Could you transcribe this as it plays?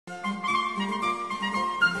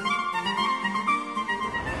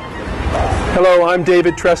Hello, I'm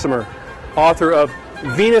David Tresemer, author of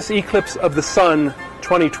Venus Eclipse of the Sun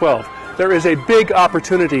 2012. There is a big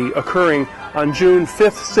opportunity occurring on June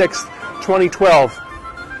 5th, 6th, 2012.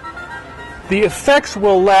 The effects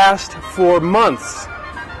will last for months,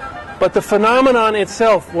 but the phenomenon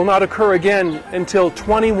itself will not occur again until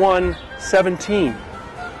 2117.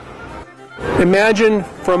 Imagine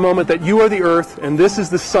for a moment that you are the Earth, and this is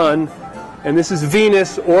the Sun, and this is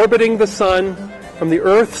Venus orbiting the Sun. From the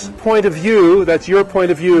Earth's point of view, that's your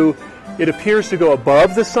point of view, it appears to go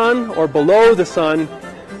above the Sun or below the Sun,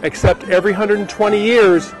 except every 120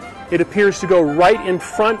 years, it appears to go right in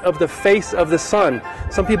front of the face of the Sun.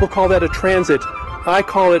 Some people call that a transit. I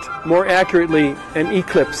call it, more accurately, an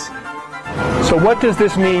eclipse. So what does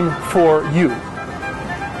this mean for you?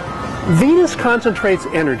 Venus concentrates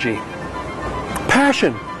energy,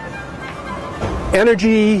 passion,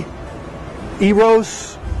 energy,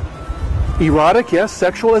 eros, erotic, yes,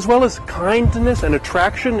 sexual, as well as kindness and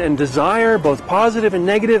attraction and desire, both positive and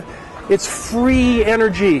negative. It's free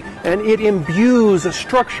energy, and it imbues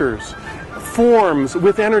structures, forms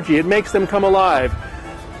with energy. It makes them come alive.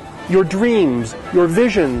 Your dreams, your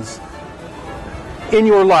visions in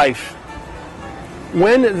your life.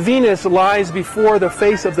 When Venus lies before the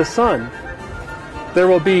face of the Sun, there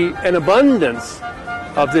will be an abundance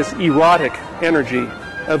of this erotic energy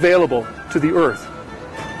available to the Earth.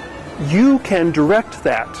 You can direct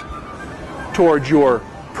that towards your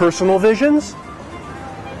personal visions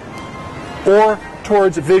or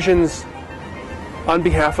towards visions on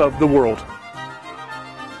behalf of the world.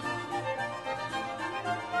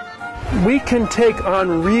 We can take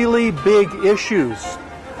on really big issues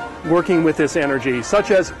working with this energy, such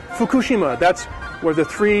as Fukushima. That's where the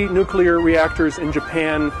 3 nuclear reactors in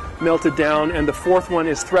Japan melted down, and the 4th one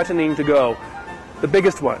is threatening to go, the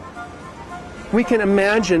biggest one. We can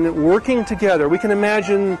imagine working together. We can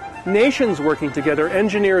imagine nations working together,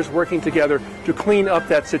 engineers working together to clean up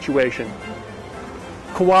that situation.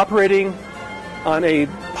 Cooperating on a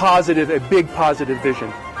big positive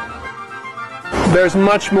vision. There's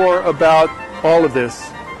much more about all of this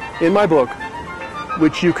in my book,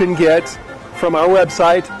 which you can get from our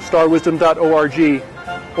website, starwisdom.org,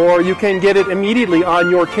 or you can get it immediately on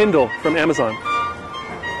your Kindle from Amazon.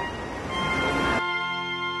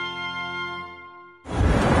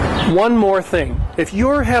 One more thing. If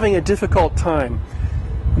you're having a difficult time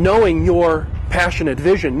knowing your passionate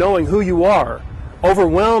vision, knowing who you are,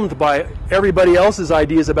 overwhelmed by everybody else's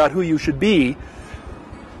ideas about who you should be,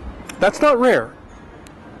 that's not rare.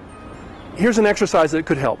 Here's an exercise that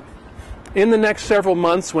could help. In the next several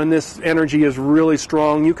months, when this energy is really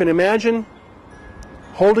strong, you can imagine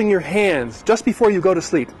holding your hands just before you go to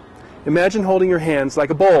sleep. Imagine holding your hands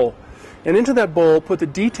like a bowl, and into that bowl put the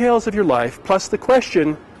details of your life plus the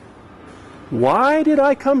question, why did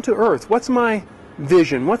I come to Earth? What's my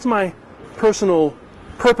vision? What's my personal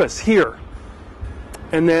purpose here?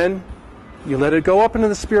 And then you let it go up into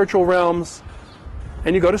the spiritual realms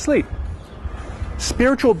and you go to sleep.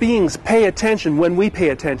 Spiritual beings pay attention when we pay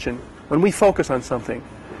attention, when we focus on something.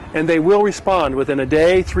 And they will respond within a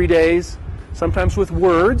day, 3 days, sometimes with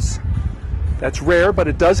words. That's rare, but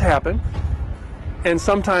it does happen. And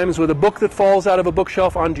sometimes with a book that falls out of a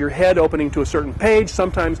bookshelf onto your head, opening to a certain page,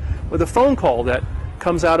 sometimes with a phone call that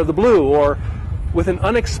comes out of the blue, or with an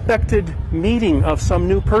unexpected meeting of some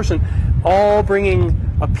new person, all bringing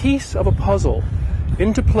a piece of a puzzle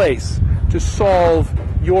into place to solve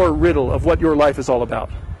your riddle of what your life is all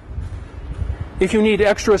about. If you need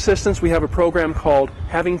extra assistance, we have a program called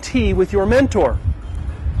Having Tea with Your Mentor,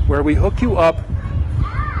 where we hook you up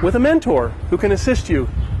with a mentor who can assist you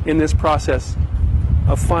in this process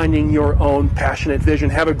of finding your own passionate vision.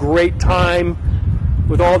 Have a great time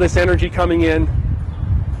with all this energy coming in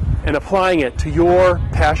and applying it to your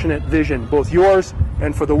passionate vision, both yours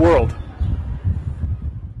and for the world.